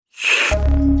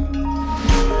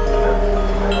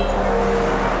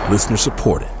Listener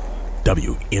supported.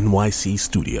 WNYC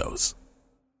Studios.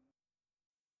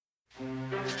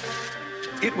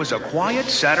 It was a quiet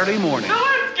Saturday morning.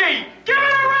 Zelensky! Give it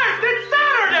a rest! It's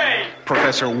Saturday!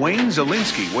 Professor Wayne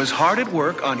Zelensky was hard at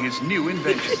work on his new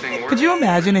invention. Could you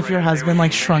imagine if your husband,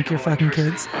 like, shrunk your fucking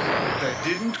kids? That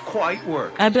didn't quite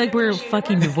work. I'd be like, we're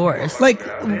fucking divorced. Like,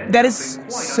 that is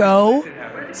so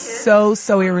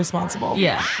irresponsible.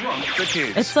 Yeah. Shrunk the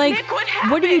kids. It's like,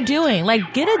 what are you doing?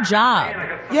 Like, get a job.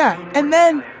 Yeah, and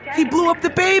then he blew up the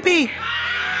baby.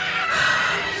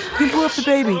 He blew up the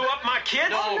baby.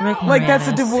 Like, that's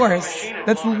a divorce.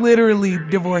 That's literally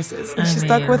divorces. And she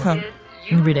stuck with him.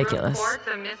 Ridiculous.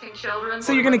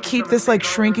 So you're going to keep this, like,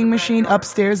 shrinking machine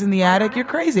upstairs in the attic? You're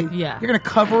crazy. Yeah. You're going to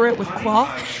cover it with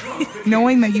cloth,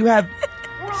 knowing that you have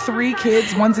 3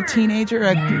 kids, one's a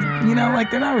teenager, you know,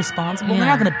 like, they're not responsible. Yeah. They're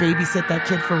not going to babysit that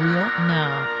kid for real.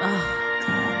 No. Ugh.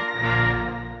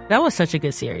 That was such a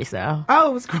good series, though. Oh,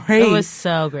 it was great. It was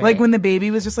so great. Like, when the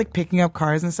baby was just, like, picking up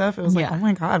cars and stuff, it was like, Yeah. oh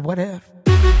my God, what if?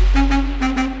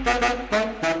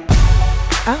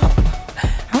 Oh.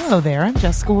 Hello there, I'm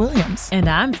Jessica Williams. And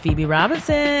I'm Phoebe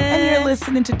Robinson. And you're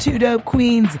listening to Two Dope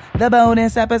Queens, the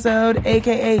bonus episode,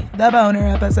 a.k.a. the boner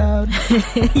episode.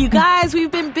 You guys,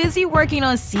 we've been busy working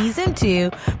on season 2,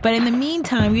 but in the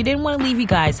meantime, we didn't want to leave you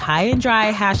guys high and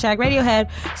dry, #Radiohead,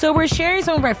 so we're sharing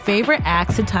some of our favorite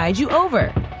acts to tide you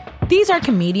over. These are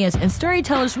comedians and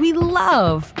storytellers we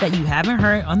love that you haven't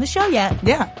heard on the show yet.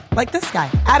 Yeah, like this guy,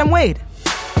 Adam Wade.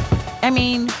 I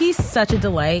mean, he's such a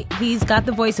delight. He's got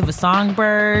the voice of a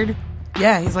songbird.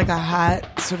 Yeah, he's like a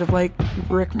hot, sort of like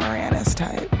Rick Moranis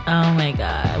type. Oh my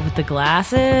God, with the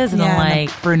glasses and yeah, the like and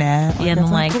the brunette. Yeah, and the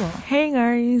like, cool. hey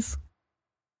guys.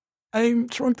 I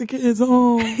shrunk the kids.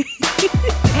 Oh.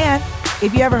 And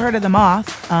if you ever heard of The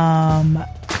Moth,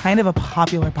 kind of a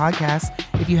popular podcast.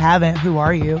 If you haven't, who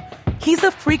are you? He's a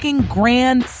freaking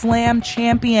Grand Slam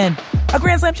champion. A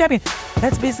Grand Slam champion.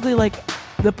 That's basically like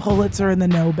the Pulitzer and the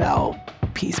Nobel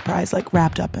Peace Prize, like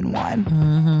wrapped up in one.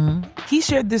 Mm-hmm. He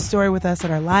shared this story with us at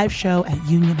our live show at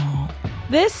Union Hall.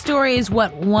 This story is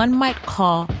what one might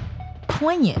call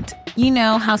poignant. You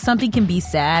know how something can be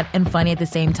sad and funny at the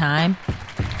same time?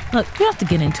 Look, we don't have to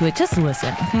get into it. Just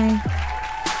listen, okay?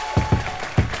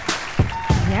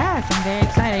 Yes, I'm very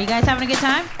excited. Are you guys having a good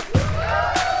time?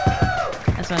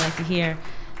 That's what I like to hear.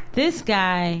 This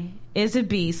guy is a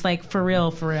beast, like for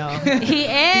real, for real. He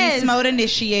is. Beast mode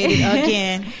initiated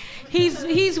again.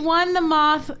 He's won the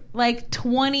Moth like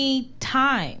 20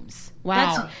 times.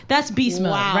 Wow. That's beast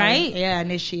mode, right? Yeah,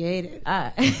 initiated.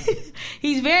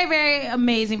 He's very, very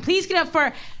amazing. Please get up for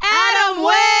Adam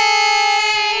Wade!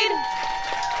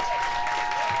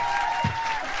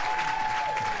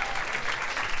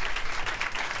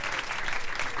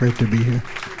 Great to be here.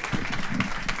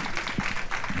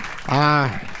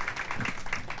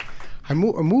 I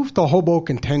moved to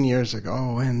Hoboken 10 years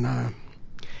ago, and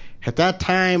at that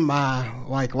time,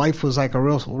 like life was like a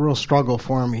real struggle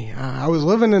for me. I was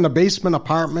living in a basement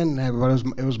apartment, but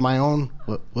it was my own,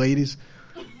 ladies.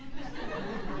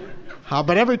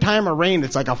 But every time it rained,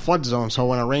 it's like a flood zone. So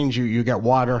when it rains, you get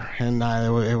water, and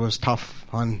it was tough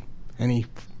on any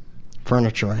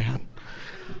furniture I had.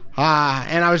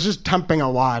 And I was just temping a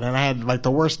lot, and I had like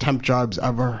the worst temp jobs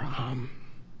ever.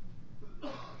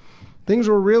 Things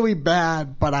were really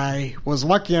bad, but I was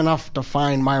lucky enough to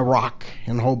find my rock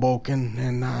in Hoboken,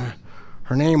 and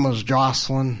her name was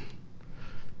Jocelyn.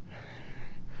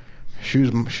 She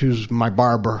was my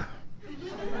barber.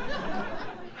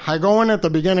 I go in at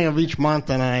the beginning of each month,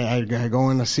 and I go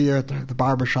in to see her at the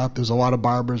barber shop. There's a lot of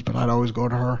barbers, but I'd always go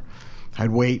to her.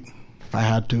 I'd wait if I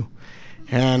had to.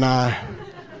 And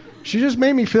she just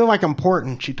made me feel like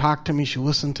important. She talked to me. She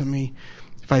listened to me.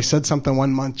 If I said something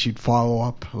one month, she'd follow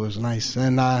up. It was nice.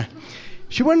 And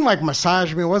she wouldn't like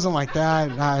massage me. It wasn't like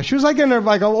that. She was like in her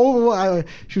like old.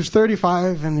 She was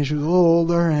 35 and she was a little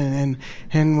older. And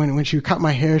when she would cut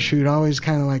my hair, she would always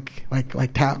kind of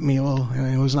like tap me a little.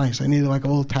 And it was nice. I needed like a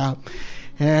little tap.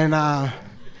 And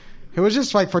it was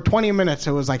just like for 20 minutes,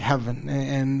 it was like heaven.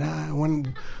 And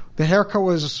when the haircut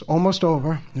was almost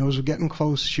over, it was getting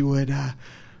close, she would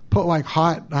put like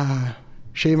hot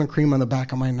shaving cream on the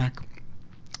back of my neck.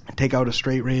 Take out a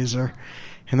straight razor,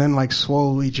 and then like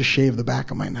slowly just shave the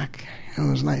back of my neck. It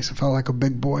was nice. I felt like a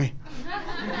big boy.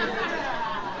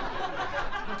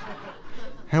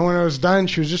 And when it was done,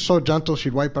 she was just so gentle.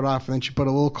 She'd wipe it off, and then she put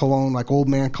a little cologne, like old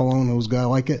man cologne. It was good. I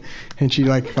like it. And she'd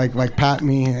like pat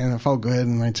me, and it felt good.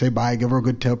 And I'd say bye, give her a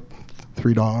good tip,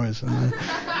 $3.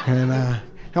 And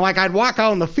like I'd walk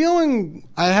out, and the feeling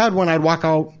I had when I'd walk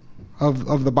out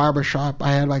of the barber shop,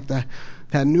 I had like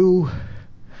that new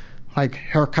like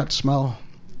haircut smell.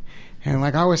 And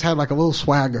like I always had like a little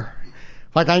swagger.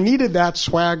 Like I needed that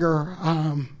swagger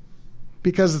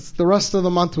because the rest of the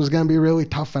month was going to be really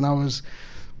tough and I was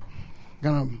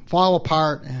going to fall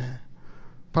apart.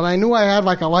 But I knew I had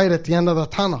like a light at the end of the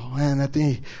tunnel. And at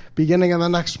the beginning of the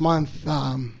next month,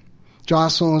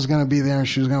 Jocelyn was going to be there and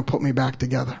she was going to put me back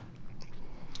together.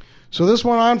 So this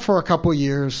went on for a couple of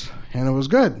years and it was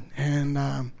good. And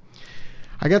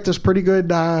I got this pretty good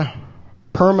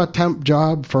perma temp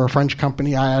job for a French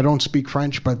company. I don't speak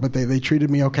French, but they treated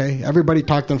me okay. Everybody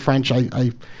talked in French.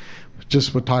 I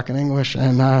just would talk in English.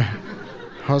 And I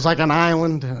was like an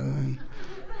island.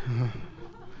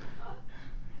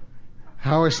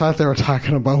 I always thought they were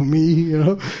talking about me,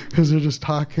 because they're just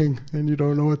talking and you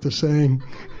don't know what they're saying.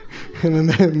 And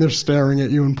then they're staring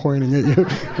at you and pointing at you.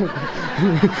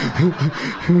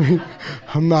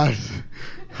 I'm not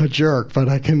a jerk, but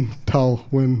I can tell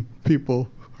when people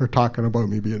are talking about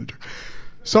me being a jerk.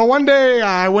 So one day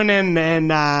I went in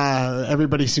and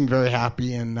everybody seemed very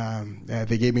happy and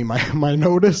they gave me my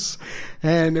notice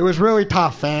and it was really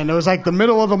tough and it was like the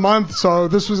middle of the month, so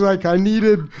this was like I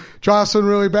needed Jocelyn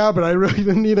really bad, but I really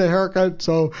didn't need a haircut,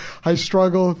 so I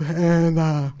struggled and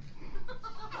I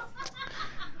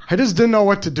just didn't know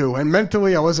what to do and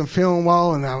mentally I wasn't feeling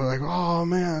well and I was like, oh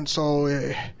man, so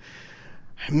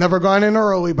I've never gone in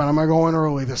early, but I'm going to go in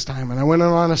early this time. And I went in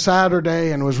on a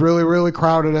Saturday, and it was really, really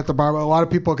crowded at the bar. A lot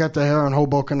of people get their hair in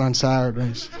Hoboken on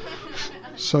Saturdays,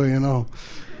 so you know.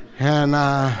 And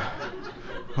like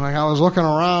I was looking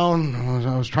around,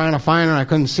 I was trying to find her, and I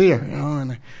couldn't see her,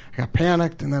 and I got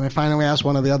panicked. And then I finally asked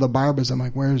one of the other barbers, I'm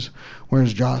like, where's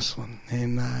Jocelyn?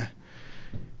 And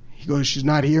he goes, she's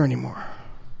not here anymore.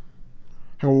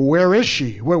 I go, where is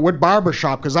she? What barber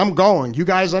shop? Because I'm going. You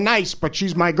guys are nice, but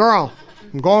she's my girl.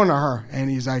 I'm going to her. And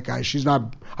he's like, she's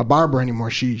not a barber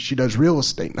anymore. She does real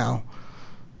estate now.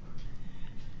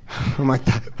 I'm like,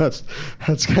 that's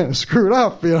kind of screwed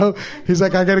up, He's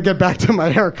like, I got to get back to my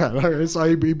haircut. So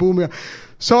he blew me up.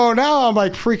 So now I'm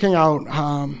like freaking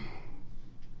out.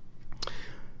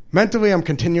 Mentally, I'm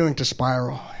continuing to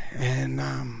spiral. And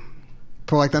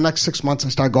for like the next 6 months, I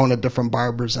start going to different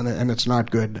barbers, and it's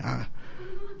not good. I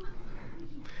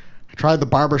tried the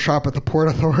barber shop at the Port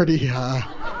Authority.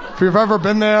 If you've ever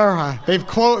been there,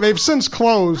 they've since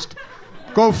closed.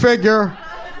 Go figure.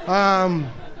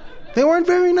 They weren't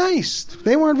very nice.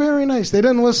 They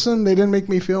didn't listen. They didn't make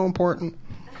me feel important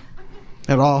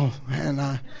at all. And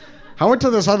I went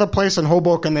to this other place in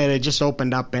Hoboken that had just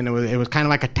opened up, and it was kind of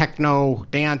like a techno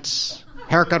dance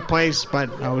haircut place.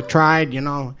 But I tried,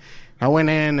 I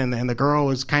went in, and the girl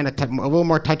was kind of a little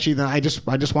more touchy than I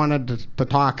just wanted to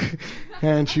talk.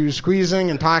 And she was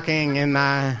squeezing and talking, and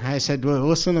I said, well,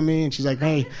 listen to me. And she's like,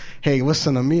 hey,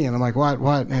 listen to me. And I'm like, what?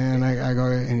 And I go,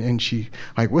 and she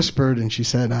like whispered, and she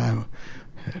said,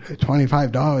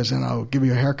 $25, and I'll give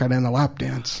you a haircut and a lap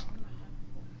dance.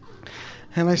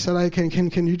 And I said,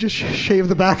 can you just shave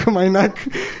the back of my neck?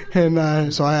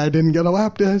 And so I didn't get a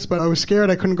lap dance, but I was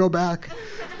scared I couldn't go back.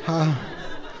 I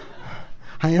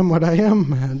am what I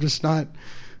am. I'm just not.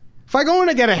 If I go in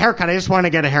to get a haircut, I just want to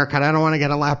get a haircut. I don't want to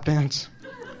get a lap dance.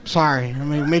 Sorry. I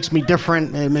mean, it makes me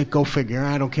different. Go figure.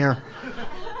 I don't care.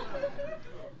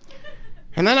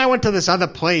 And then I went to this other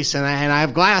place, and I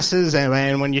have glasses,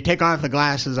 and when you take off the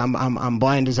glasses, I'm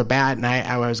blind as a bat. And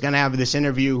I was going to have this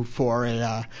interview for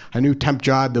a new temp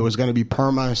job that was going to be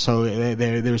perma. So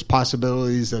there's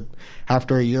possibilities that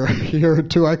after a year or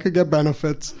two, I could get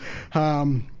benefits.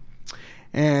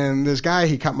 And this guy,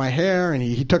 he cut my hair, and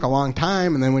he took a long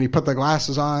time. And then when he put the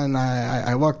glasses on,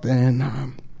 I looked,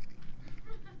 and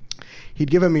he'd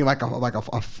given me like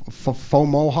a faux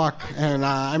mohawk. And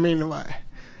I mean,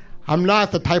 I'm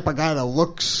not the type of guy that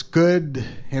looks good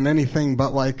in anything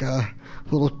but like a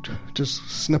little just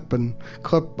snip and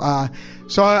clip.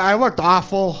 So I looked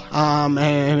awful,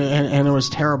 and it was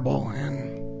terrible.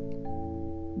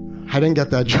 And I didn't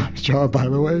get that job, by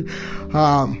the way.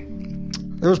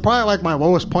 It was probably like my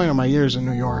lowest point of my years in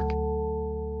New York.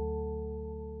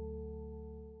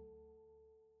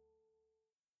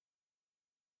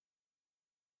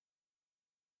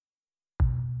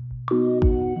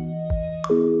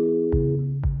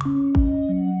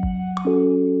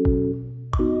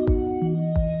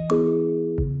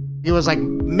 It was like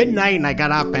midnight, and I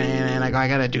got up, and I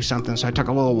got to do something, so I took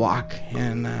a little walk,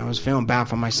 and I was feeling bad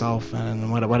for myself.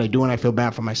 And what I do when I feel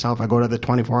bad for myself, I go to the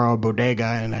 24-hour bodega,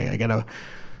 and I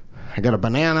get a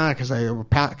banana, because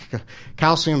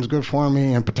calcium's good for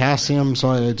me, and potassium,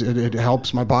 so it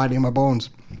helps my body and my bones.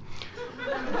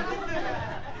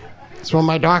 That's what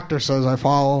my doctor says. I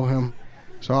follow him.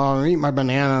 So I eat my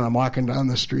banana, and I'm walking down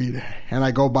the street, and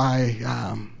I go by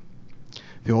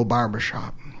the old barber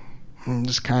shop. I'm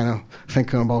just kind of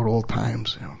thinking about old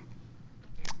times, you know.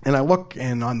 And I look,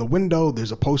 and on the window,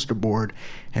 there's a poster board,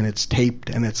 and it's taped,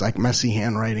 and it's like messy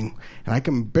handwriting. And I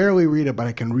can barely read it, but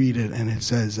I can read it, and it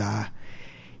says,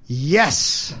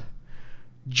 yes,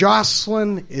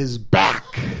 Jocelyn is back.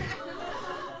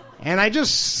 And I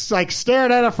just like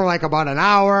stared at it for like about an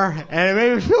hour, and it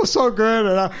made me feel so good.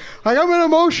 And I'm an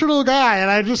emotional guy, and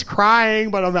I'm just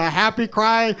crying, but I'm a happy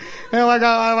cry. And I'm like,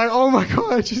 oh my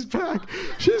God, she's back.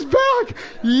 She's back.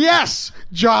 Yes,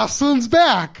 Jocelyn's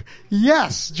back.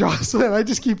 Yes, Jocelyn. I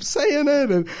just keep saying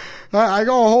it, and I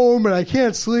go home and I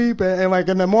can't sleep. And like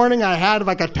in the morning, I had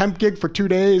like a temp gig for 2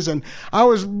 days, and I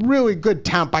was really good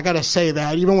temp. I gotta say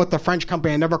that. Even with the French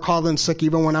company, I never called in sick.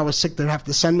 Even when I was sick, they'd have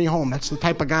to send me home. That's the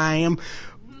type of guy I am.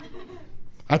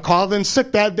 I called in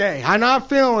sick that day. I'm not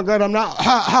feeling good. I'm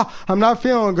not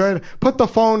feeling good. Put the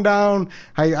phone down.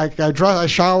 I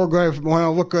showered good, want to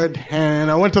look good, and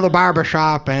I went to the barber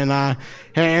shop, and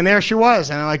there she was,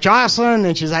 and I'm like, Jocelyn,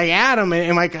 and she's like, Adam,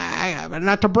 and like,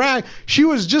 not to brag, she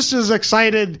was just as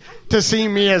excited to see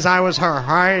me as I was her, all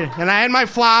right? And I had my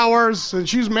flowers, and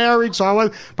she's married,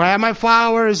 but I had my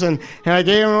flowers, and I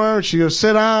gave her, and she goes,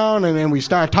 sit down, and then we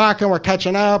start talking, we're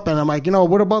catching up, and I'm like,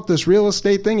 what about this real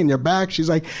estate thing in your back? She's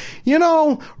like,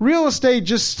 real estate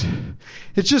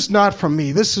it's just not for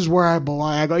me. This is where I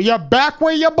belong. I go, you're back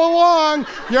where you belong.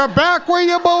 You're back where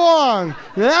you belong.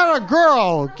 You're a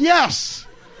girl. Yes.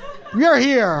 You're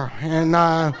here.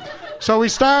 And so we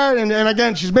start, and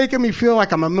again, she's making me feel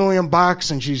like I'm $1 million,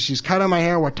 and she's cutting my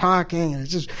hair. We're talking,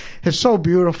 and it's so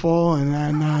beautiful.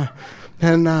 And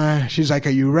then she's like, are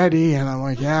you ready? And I'm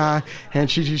like, yeah. And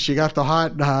she got the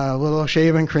hot little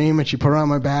shaving cream, and she put it on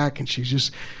my back, and she's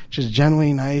just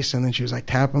gently nice. And then she was like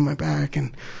tapping my back,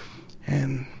 and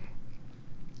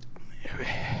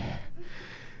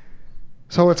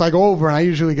so it's like over, and I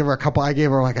usually give her I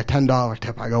gave her like a $10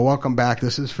 tip. I go, welcome back.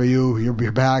 This is for you. You're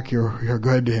back. You're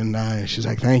good. And she's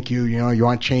like, thank you. You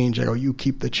want change? I go, you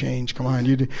keep the change. Come on.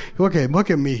 Look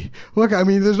at me. Look, I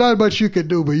mean, there's not much you could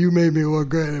do, but you made me look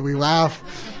good. And we laugh.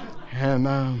 And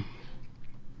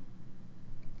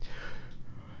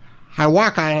I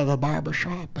walk out of the barber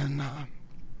shop, and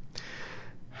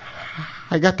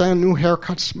I got that new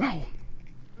haircut smell.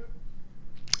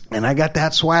 And I got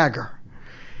that swagger.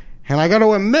 And I got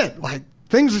to admit, like,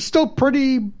 things are still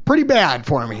pretty bad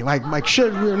for me. Like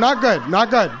shit, not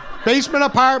good. Basement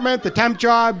apartment, the temp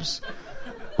jobs.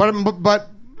 But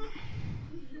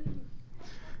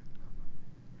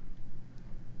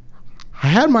I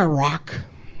had my rock.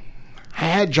 I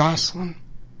had Jocelyn.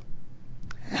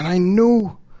 And I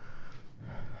knew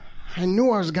I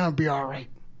was going to be all right.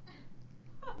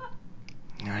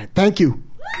 All right, thank you.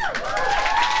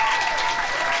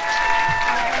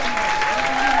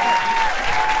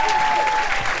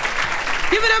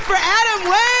 Give it up for Adam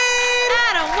Wade!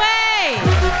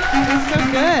 So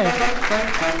good.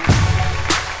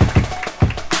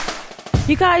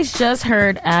 You guys just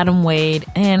heard Adam Wade,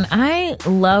 and I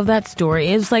love that story.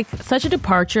 It was like such a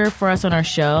departure for us on our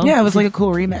show. Yeah, it was like a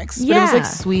cool remix. Yeah. But it was like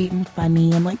sweet and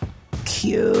funny and like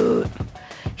cute.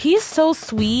 He's so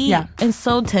sweet and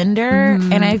so tender,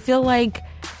 and I feel like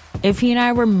if he and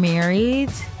I were married...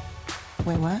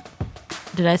 Wait, what?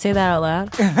 Did I say that out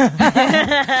loud?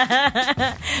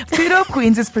 Food Up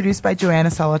Queens is produced by Joanna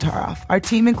Solitaroff. Our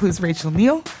team includes Rachel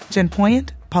Neal, Jen Poyant,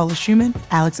 Paula Schumann,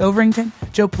 Alex Overington,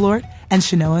 Joe Plort, and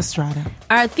Shanoa Estrada.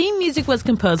 Our theme music was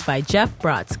composed by Jeff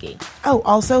Brodsky. Oh,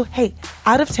 also, hey,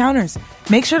 out-of-towners,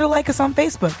 make sure to like us on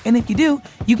Facebook. And if you do,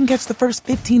 you can catch the first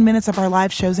 15 minutes of our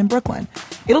live shows in Brooklyn.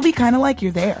 It'll be kind of like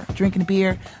you're there, drinking a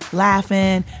beer,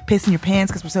 laughing, pissing your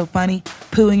pants because we're so funny,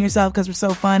 pooing yourself because we're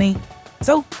so funny.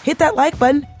 So hit that like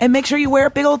button and make sure you wear a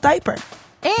big old diaper.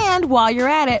 And while you're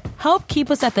at it, help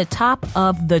keep us at the top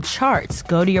of the charts.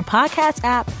 Go to your podcast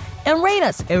app and rate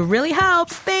us. It really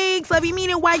helps. Thanks. Love you,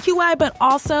 mean it, YQI. But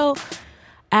also,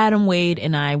 Adam Wade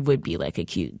and I would be like a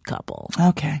cute couple.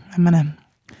 Okay,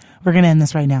 we're gonna end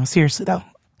this right now. Seriously though,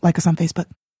 like us on Facebook.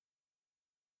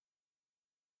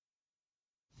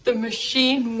 The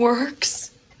machine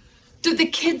works? Do the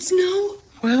kids know?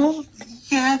 Well,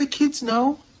 yeah, the kids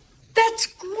know. That's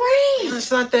great. No,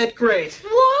 it's not that great.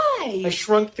 Why? I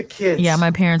shrunk the kids. Yeah,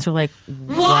 my parents were like,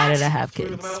 why did I have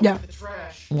kids? Yeah.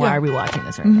 Why are we watching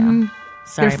this right now?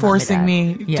 Sorry, They're forcing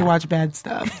me to watch bad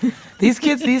stuff. These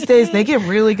kids these days, they get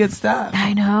really good stuff.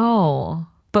 I know.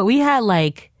 But we had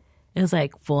it was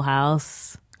like Full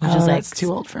House. Which is that's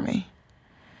too old for me.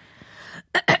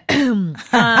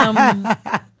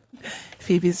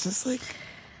 Phoebe's just like...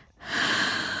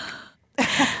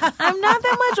 I'm not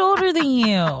that much older than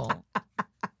you.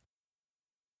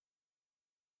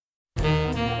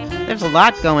 There's a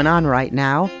lot going on right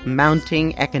now.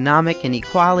 Mounting economic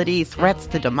inequality, threats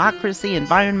to democracy,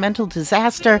 environmental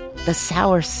disaster, the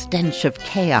sour stench of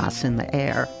chaos in the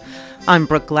air. I'm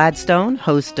Brooke Gladstone,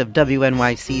 host of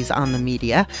WNYC's On the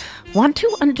Media. Want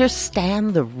to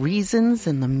understand the reasons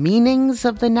and the meanings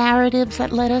of the narratives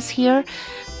that led us here,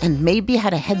 and maybe how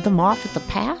to head them off at the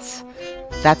pass?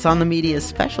 That's On the Media's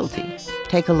specialty.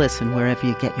 Take a listen wherever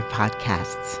you get your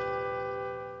podcasts.